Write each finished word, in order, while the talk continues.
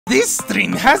This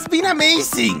stream has been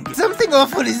amazing! Something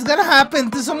awful is gonna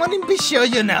happen to someone in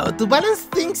Vshojo now to balance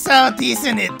things out,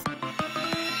 isn't it?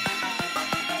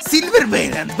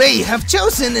 Silvervale and Veibae have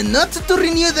chosen not to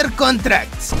renew their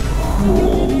contracts.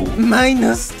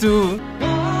 -2.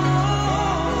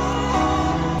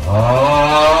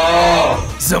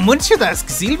 Someone should ask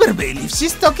Silvervale if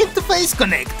she's talking to Face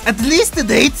Connect. At least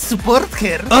they'd support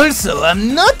her. Also,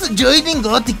 I'm not joining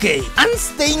OTK. I'm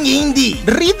staying indie.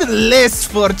 Read less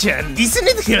 4chan. Isn't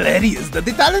it hilarious that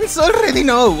the talents already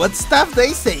know what stuff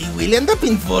they say will end up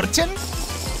in 4chan?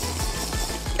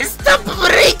 Stop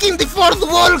breaking the fourth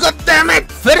wall, goddammit!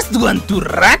 First one to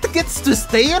rat gets to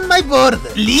stay on my board.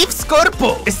 Leaves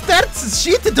Corpo. Starts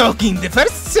shit-talking the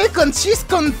first second she's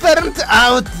confirmed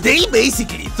out. They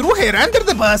basically threw her under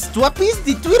the bus to appease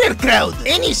the Twitter crowd.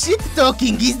 Any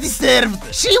shit-talking is deserved.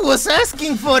 She was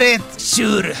asking for it.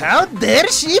 Sure, how dare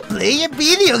she play a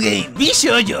video game?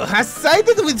 Vshojo has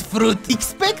sided with Froot.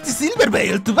 Expect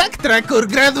Silvervale to backtrack or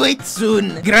graduate soon.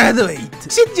 Graduate.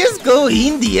 She'd just go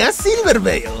indie as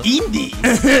Silvervale. Indie.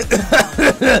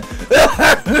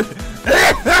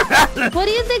 What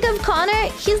do you think of Connor?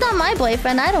 He's not my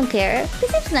boyfriend, I don't care. He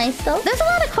seems nice though. There's a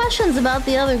lot of questions about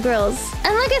the other girls.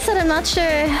 And like I said, I'm not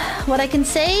sure what I can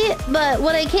say, but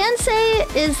what I can say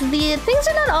is the things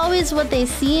are not always what they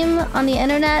seem on the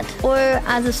internet or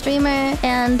as a streamer.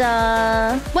 And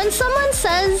when someone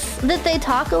says that they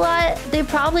talk a lot, they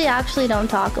probably actually don't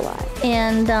talk a lot.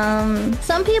 And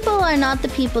some people are not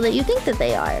the people that you think that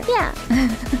they are. Yeah.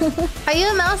 Are you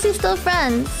and Mousy still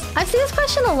friends? I see this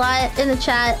question a lot in the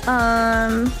chat.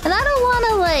 And I don't want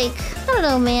to I don't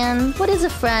know, man. What is a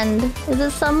friend? Is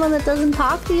it someone that doesn't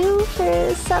talk to you for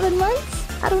 7 months?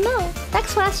 I don't know.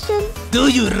 Next question. Do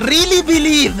you really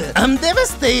believe? I'm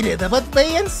devastated about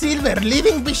Veibae and Silver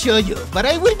leaving Vshojo, but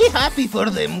I will be happy for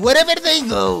them wherever they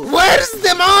go. Where's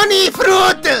the money,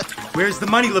 Froot? Where's the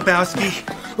money, Lebowski?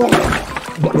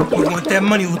 You want that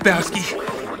money, Lebowski?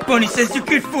 Bunny says you're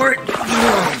good for it.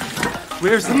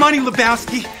 Where's the money,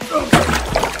 Lebowski?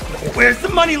 Where's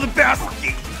the money,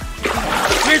 Lebowski?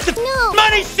 Where's the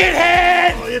money,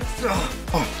 shithead?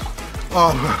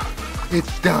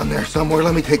 It's down there somewhere.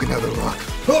 Let me take another look.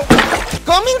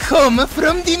 Coming home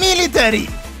from the military.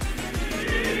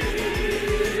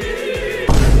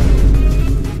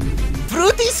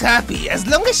 Froot is happy as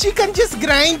long as she can just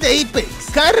grind Apex.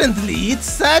 Currently, it's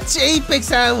such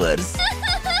Apex hours.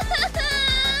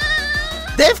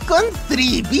 Defcon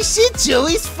 3, Vshojo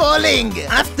is falling!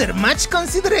 After much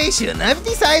consideration, I've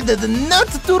decided not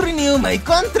to renew my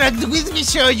contract with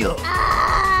Vshojo.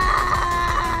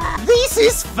 This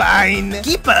is fine.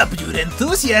 Keep up your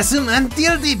enthusiasm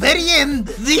until the very end.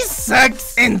 This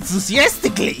sucks.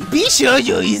 Enthusiastically,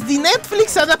 Vshojo is the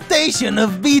Netflix adaptation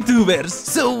of VTubers.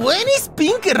 So when is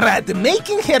Pink Rat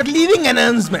making her leaving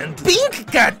announcement? Pink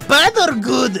Cat, bad or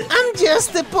good? I'm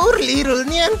just a poor little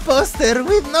Nyan poster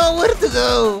with nowhere to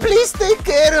go. Please take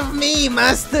care of me,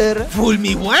 master. Fool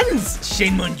me once,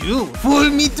 shame on you. Fool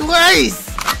me twice.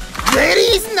 There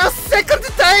is no second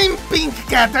time, Pink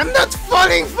Cat. I'm not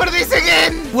falling for this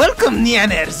again. Welcome,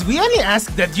 Nyanners. We only ask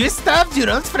that you stabbed your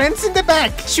old friends in the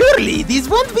back. Surely this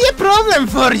won't be a problem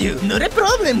for you. Not a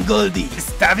problem, Goldie.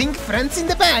 Stabbing friends in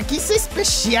the back is a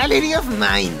specialty of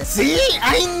mine. See?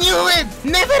 I knew it.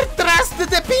 Never trust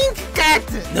the Pink Cat.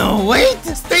 No, wait.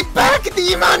 Stay back,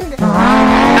 demon.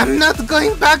 I'm not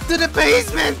going back to the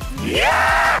basement.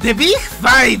 Yeah! The Big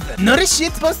Five! Not a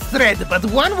shitpost thread, but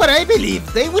one where I believe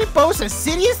they will pose a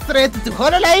serious threat to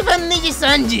Hololive and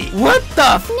Nijisanji. What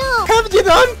the f have you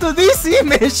done to this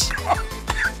image?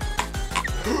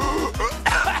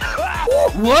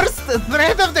 Worst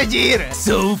thread of the year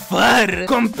so far.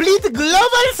 Complete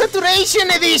Global Saturation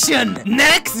Edition.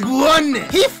 Next one.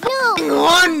 He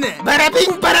won. Bada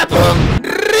bing bada boom.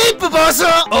 Rip,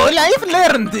 bozo. All I've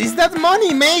learned is that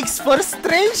money makes for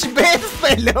strange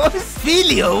bedfellows.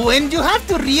 Filio, when you have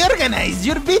to reorganize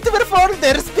your VTuber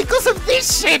folders because of this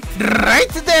shit.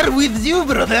 Right there with you,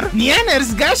 brother.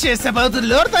 Nyanners gushes about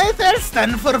Lord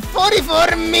Aethelstan for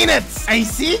 44 minutes. I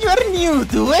see you are new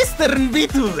to Western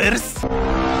VTubers.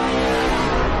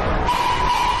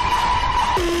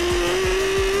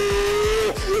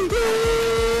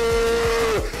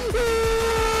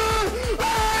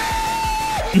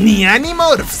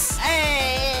 Nyannimorphs.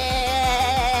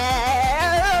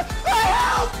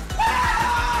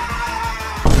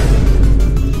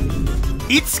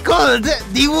 It's called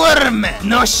the worm.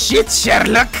 No shit,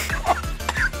 Sherlock.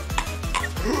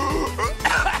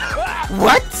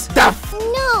 What the f?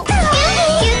 No.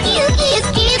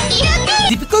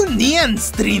 Typical Nia EN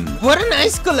stream. What a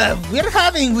nice collab we're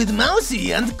having with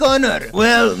Mousy and Connor.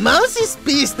 Well, Mousy's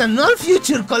pissed and all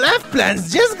future collab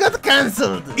plans just got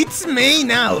cancelled. It's May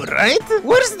now, right?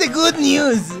 Where's the good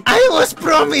news? I was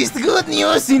promised good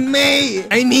news in May.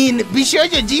 I mean,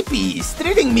 Vshojo GP is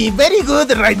treating me very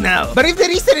good right now. But if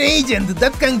there is an agent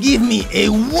that can give me a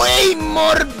way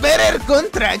more better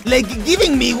contract, like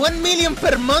giving me 1 million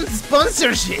per month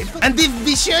sponsorship, and if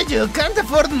Vshojo can't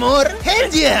afford more, hell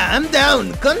yeah, I'm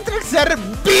down. Contracts are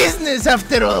business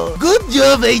after all. Good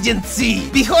job, Agent C.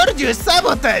 Vshojo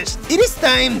sabotaged. It is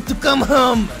time to come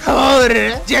home.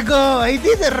 Jago, I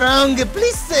did wrong.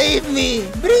 Please save me.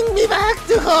 Bring me back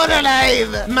to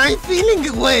Hololive. My feeling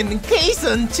when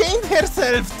Kson chained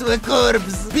herself to a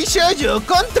corpse. Vshojo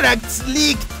contracts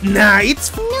leaked. Nah,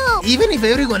 it's no. Even if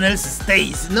everyone else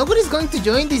stays, nobody's going to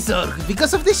join this org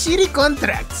because of the shitty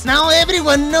contracts. Now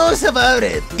everyone knows about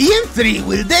it. EN3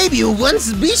 will debut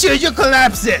once Vshojo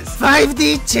collapses.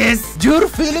 5D chess. You're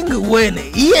feeling when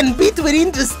EN Between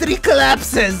Industry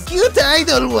collapses. Cute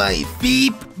idol wife.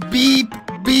 Beep, beep,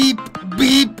 beep,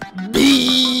 beep,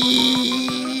 beep.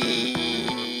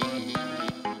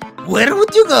 Where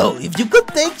would you go if you could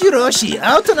take Yuroshi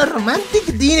out on a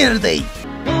romantic dinner date?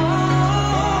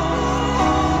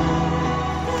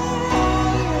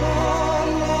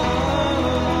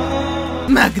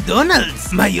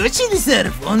 McDonald's! Mayoshi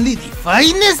deserve only the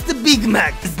finest Big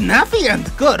Mac. Snappy and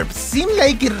Corpse seem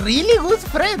like really good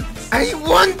friends. I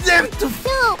want them to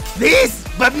fuck this,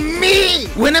 but me!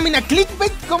 When I'm in a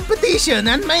clickbait competition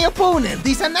and my opponent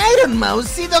is an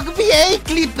Ironmouse Sidok VA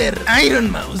clipper.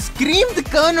 Ironmouse creamed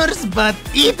Connor's butt,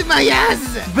 eat my ass,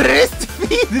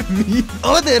 breastfeed me.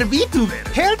 Other VTuber,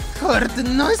 health court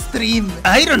no stream.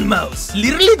 Ironmouse,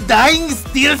 literally dying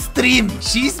still stream.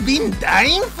 She's been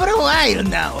dying for a while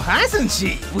now, hasn't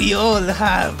she? We all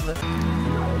have.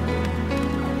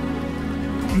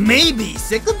 Maybe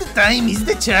second time is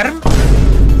the charm?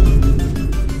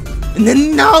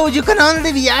 No, you can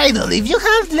only be idol if you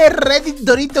have Le Reddit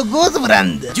Dorito Good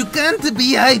brand. You can't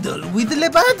be idol with Le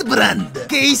Bad brand.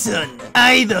 Kson,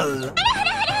 idol.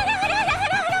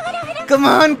 Come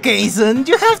on, Kson,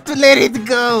 you have to let it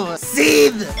go.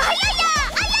 Sid!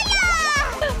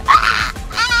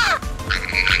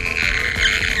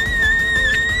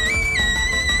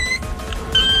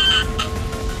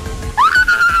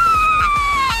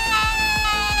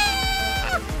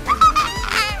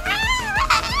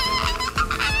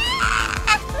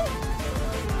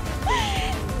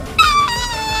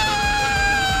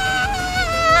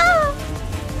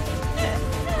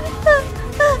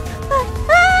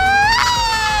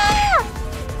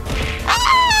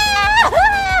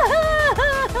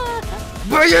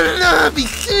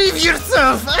 Behave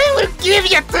yourself! I will give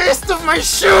you a taste of my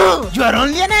shoe! You are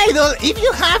only an idol if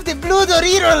you have the blue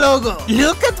Dorito logo.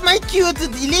 Look at my cute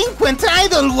delinquent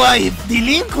idol wife.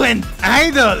 Delinquent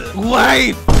idol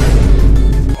wife.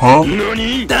 Huh?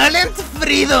 Nani? Talent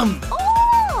freedom.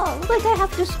 Oh, like I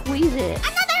have to squeeze it.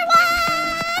 Another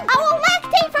one! I will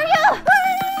lactate for you!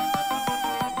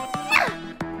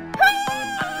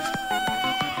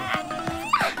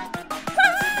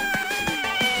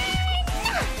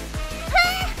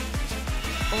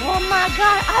 Oh my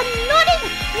god, I'm nutting!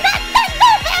 Nothing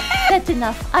November! That's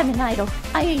enough. I'm an idol.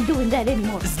 I ain't doing that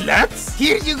anymore. Sluts,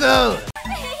 here you go.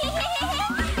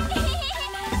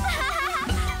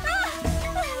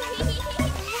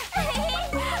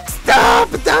 Stop!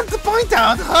 Don't point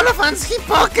out Holophant's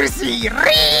hypocrisy!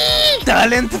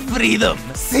 Talent freedom!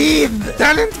 Sid!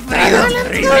 Talent freedom! Talent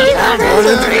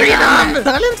freedom!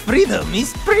 Talent freedom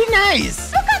is pretty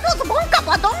nice! Look at those bonka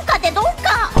badonka de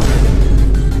donka!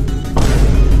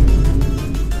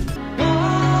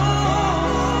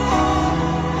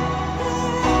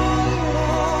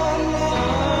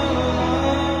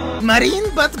 Marine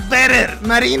but better!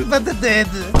 Marine but dead!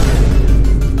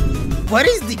 What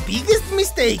is the biggest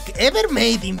mistake ever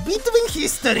made in VTubing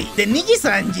history? The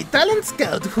Nijisanji talent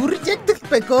scout who rejected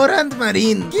Pecora and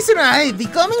Marine. Kizuna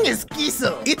becoming a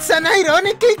schizo. It's an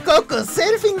ironically Coco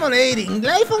self-immolating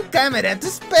live on camera to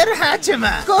spare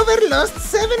Hachima. Cover lost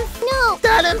 7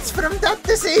 talents from that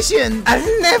decision.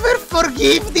 I'll never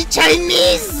forgive the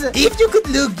Chinese. If you could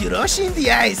look Yuroshi in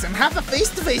the eyes and have a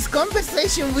face-to-face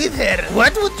conversation with her,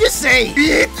 what would you say?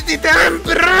 Eat the damn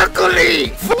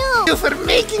broccoli! F you for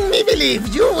making me believe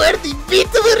you were the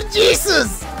VTuber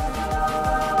Jesus!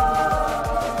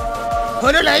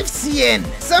 Hololive EN.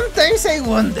 Sometimes I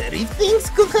wonder if things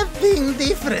could have been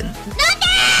different.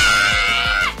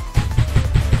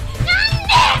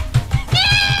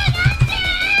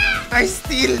 I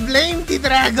still blame the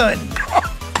dragon.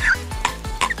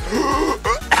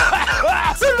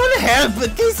 Someone help!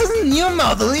 Kson's new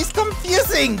model is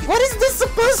confusing! What is this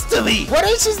supposed to be? What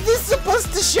age is this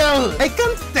supposed to show? I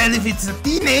can't tell if it's a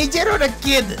teenager or a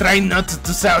kid. Try not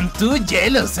to sound too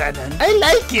jealous, Anan. I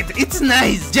like it, it's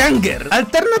nice. Younger,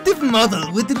 alternative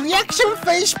model with reaction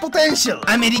face potential.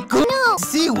 American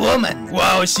sea woman.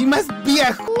 Wow, she must be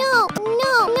a No.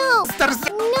 stars.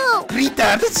 No.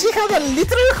 Retard, she had a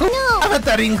literal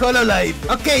avatar in Hololive.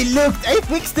 Okay, look, I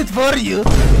fixed it for you.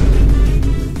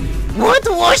 What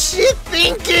was she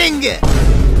thinking?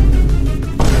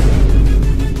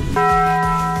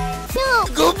 No.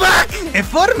 Go back! A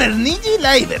former Niji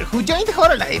liver who joined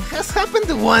Hololive has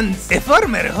happened once. A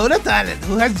former Holo talent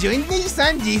who has joined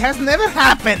Nijisanji has never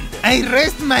happened. I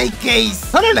rest my case.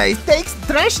 Hololive takes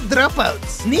trash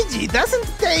dropouts. Niji doesn't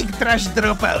take trash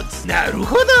dropouts.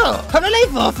 Naruhodo!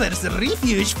 Hololive offers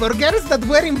refuge for girls that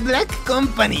were in black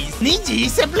companies. Niji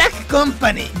is a black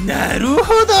company.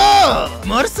 Naruhodo!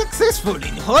 More successful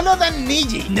in Holo than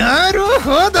Niji.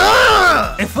 Naruhodo!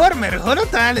 A former Holo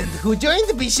talent who joined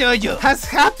Vshojo has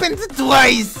happened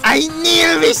twice. I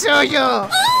kneel Vshojo!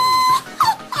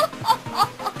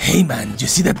 Hey man, you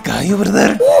see that guy over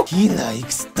there? He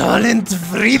likes talent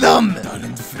freedom.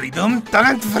 Talent freedom?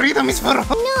 Talent freedom is for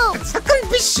No. How can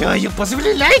Vshojo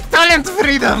possibly like talent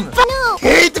freedom? No.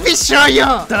 Hate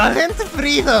Vshojo! Talent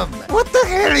freedom! What the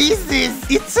hell is this?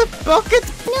 It's a pocket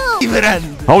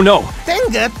brand. Oh no!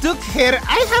 Tenga took her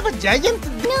I have a giant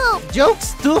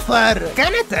jokes too far.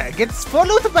 Kanata gets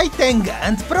followed by Tenga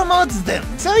and promotes them.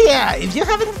 So yeah, if you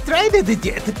haven't tried it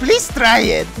yet, please try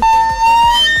it.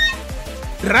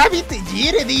 Rabbit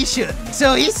Year Edition.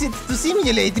 So is it to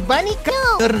simulate bunny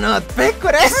or not?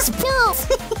 Pecoras?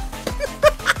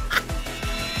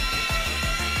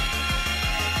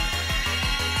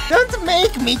 Don't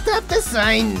make me tap the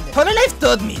sign. Hololive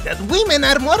taught me that women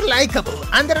are more likable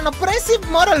under an oppressive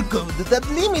moral code that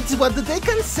limits what they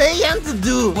can say and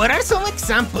do. What are some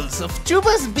examples of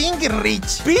Chubas being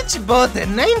rich? Peach bought a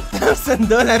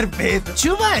 $9,000 bed.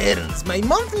 Chuba earns my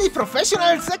monthly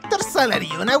professional sector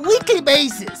salary on a weekly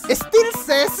basis. Still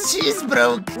says she's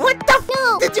broke. What the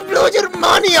f***? Did you blow your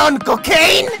money on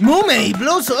cocaine? Mumei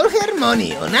blows all her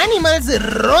money on animals'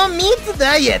 raw meat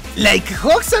diet. Like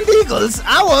hawks and eagles,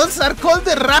 owls are called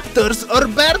raptors or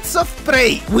birds of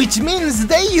prey, which means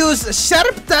they use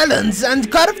sharp talons and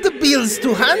curved bills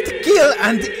to hunt, kill,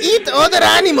 and eat other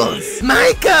animals.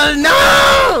 Michael,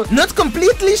 no! Not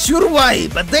completely sure why,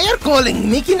 but they are calling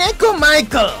Mikineko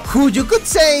Michael, who you could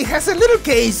say has a little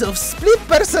case of split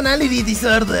personality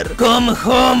disorder. Come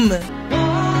home.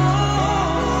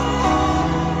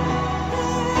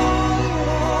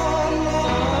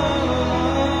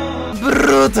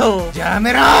 Brutal.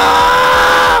 Yamera!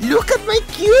 Look at my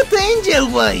cute angel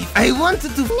wife. I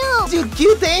wanted to your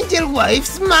cute angel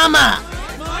wife's mama.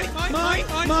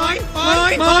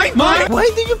 Why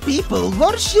do you people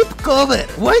worship cover?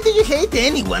 Why do you hate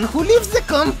anyone who leaves the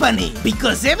company?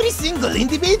 Because every single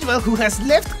individual who has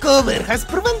left cover has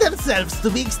proven themselves to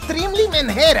be extremely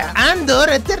menhera and or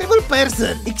a terrible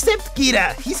person. Except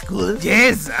Kira, he's cool.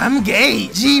 Yes, I'm gay.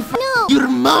 Jeep, your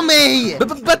mommy.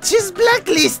 But she's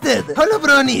blacklisted.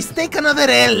 Holobronis, take another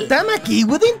L. Tamaki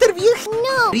would interview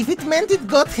if it meant it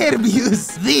got her views.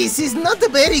 This is not a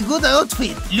very good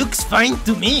outfit. Looks fine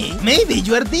to me. Maybe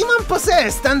you are demon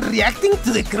possessed and reacting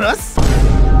to the cross?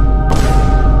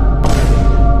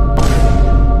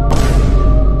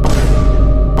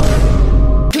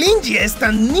 Clingiest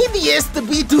and neediest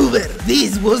VTuber.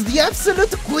 This was the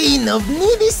absolute queen of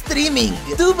needy streaming.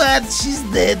 Too bad she's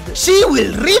dead. She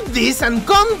will rip this and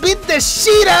come beat the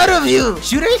shit out of you.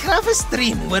 Should I have a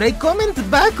stream where I comment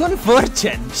back on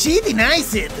 4chan? She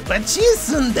denies it, but she is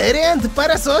tsundere and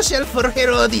parasocial for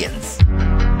her audience.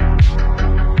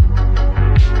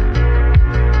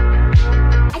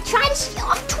 Try to stay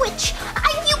off Twitch.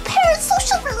 I view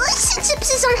parasocial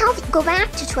relationships as unhealthy. Go back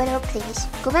to Twitter, please.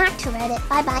 Go back to Reddit.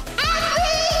 Bye-bye.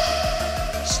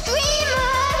 Every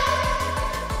streamer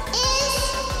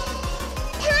is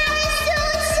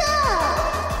parasocial.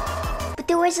 But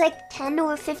there was like 10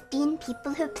 or 15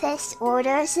 people who placed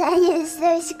orders that use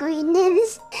their screen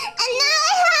names. And now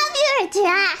I have your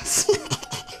address.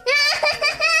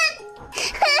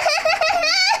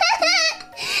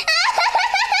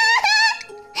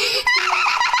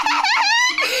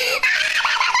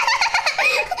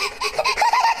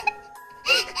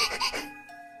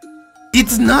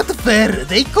 It's not fair,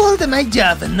 they called my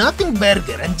job nothing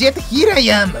burger, and yet here I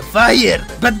am, fired.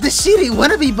 But the shitty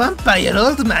wannabe vampire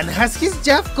old man has his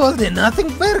job called nothing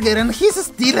burger and he's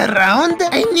still around?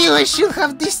 I knew I should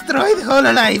have destroyed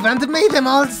Hololive and made them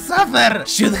all suffer.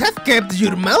 Should have kept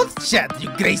your mouth shut, you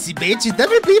crazy bitch. That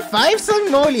would be 5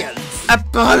 simoleons.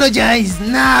 Apologize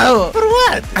now. For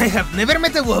what? I have never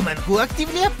met a woman who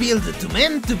actively appealed to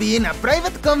men to be in a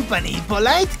private company,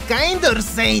 polite, kind, or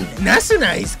sane.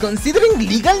 Nasuna is considering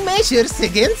legal measures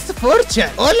against fortune.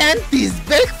 All aunties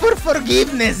beg for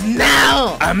forgiveness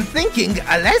now. I'm thinking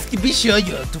I'll ask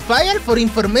Vshojo to file for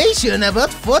information about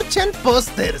fortune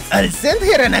posters. I'll send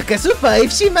her an akasupa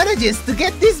if she manages to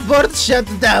get this board shut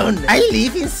down. I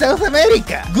live in South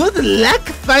America. Good luck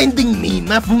finding me,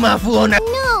 Mafu Mafu Ona.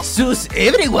 No. Sus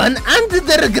everyone and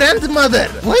their grandmother.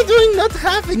 Why do I not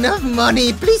have enough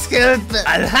money? Please help.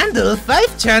 I'll handle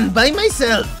 5chan by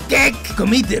myself. Kek!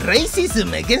 Commit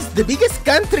racism against the biggest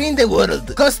country in the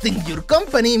world, costing your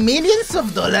company millions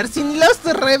of dollars in lost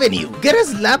revenue. Get a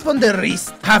slap on the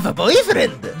wrist. Have a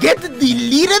boyfriend. Get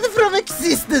deleted from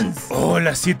existence. All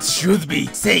as it should be.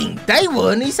 Saying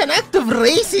Taiwan is an act of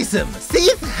racism. Say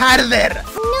it harder.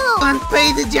 No.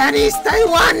 Unpaid Johnny's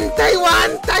Taiwan,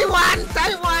 Taiwan, Taiwan,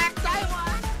 Taiwan,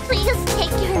 Taiwan. Please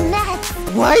take your meds.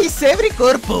 Why is every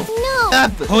corpo No.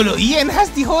 up? Hololive EN has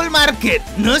the whole market.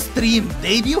 No stream,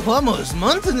 debut homos,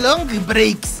 month-long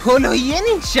breaks. Hololive EN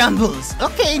in shambles.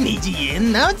 Okay,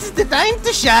 NijisanjiEN, now it's the time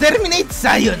to shut. Terminate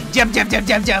Zion. Jab, jab, jab,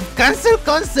 jab, jab. Cancel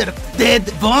concert.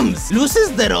 Dead. Bombs.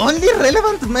 Loses their only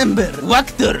relevant member.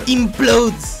 Wactor.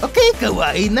 Implodes. Okay,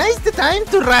 Kawaii, now is the time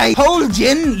to write. Whole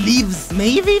gen leaves.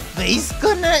 Maybe face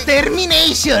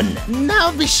termination.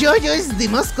 Now Vshojo is the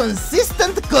most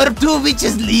consistent corp. 2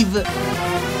 bitches leave.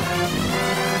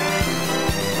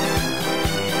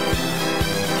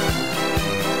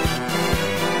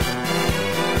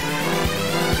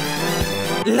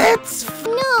 Let's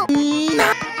No.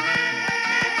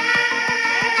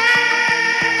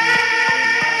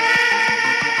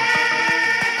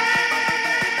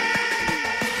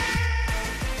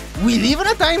 We live in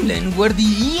a timeline where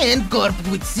the EN Corp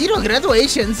with 0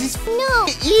 graduations is No.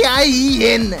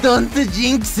 EIEN. Don't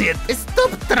jinx it.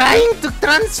 Stop trying to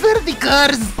transfer the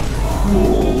cars.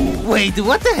 Wait,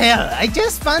 what the hell? I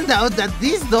just found out that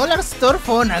this dollar store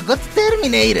Fona got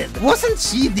terminated. Wasn't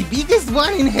she the biggest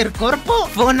one in her corpo?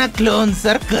 Fona clones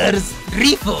are cursed.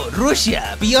 Rifo,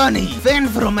 Russia, Pioni, Fen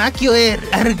from Akio Air,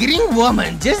 our green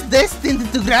woman just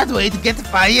destined to graduate get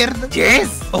fired?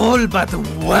 Yes, all but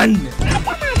one.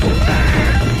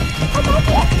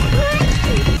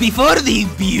 Before the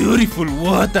beautiful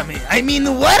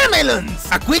watermelons,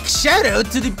 a quick shout out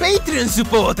to the Patreon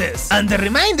supporters. And a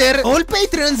reminder, all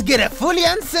patrons get a fully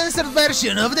uncensored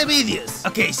version of the videos.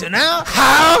 Okay, so now,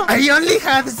 how? I only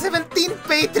had 17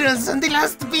 patrons on the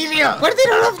last video. Where did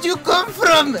all of you come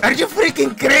from? Are you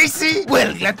freaking crazy?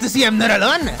 Well, glad to see I'm not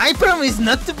alone. I promise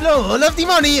not to blow all of the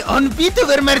money on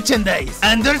VTuber merchandise.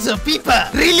 And also,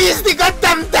 Pippa, release the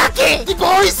goddamn Dake! The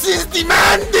voice is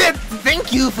demanded!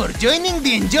 Thank you for joining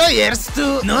the enjoyers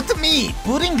to Not Me,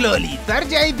 Pudding Loli,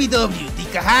 Tarja IBW,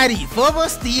 Tikahari,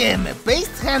 Phobos TM,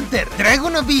 Paste Hunter,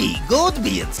 Dragon B,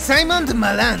 Goatbeard, Simon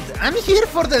Maland. I'm here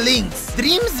for the links,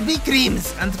 Dreams Be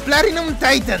Creams, and Platinum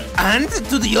Titan. And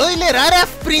to the Oiler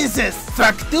Araf Princess,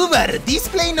 Factuber,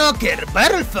 Display Knocker,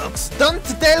 Barrel Fox, Don't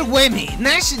Tell Wemi,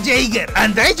 Nash Jaeger,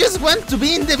 and I just want to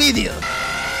be in the video.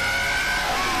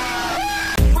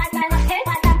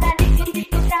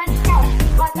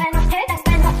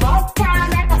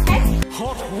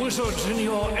 Wizards in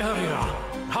your area.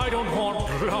 I don't want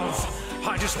love.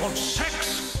 I just want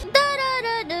sex.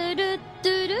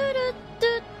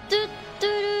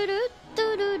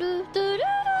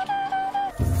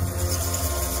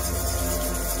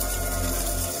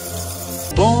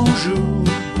 Bonjour,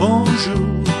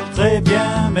 bonjour, très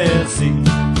bien, merci.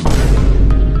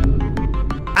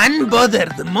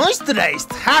 Unbothered,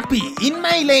 moisturized, happy, in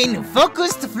my lane,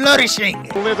 focused, flourishing.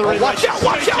 Watch out,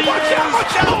 watch out, watch out,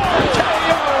 watch out!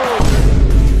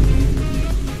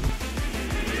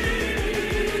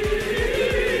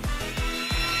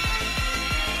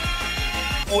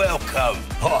 Welcome.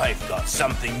 I've got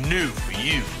something new for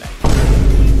you, mate.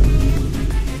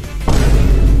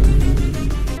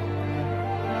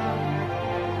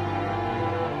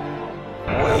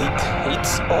 Wait,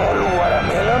 it's all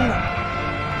watermelon?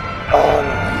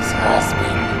 Always has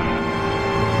been.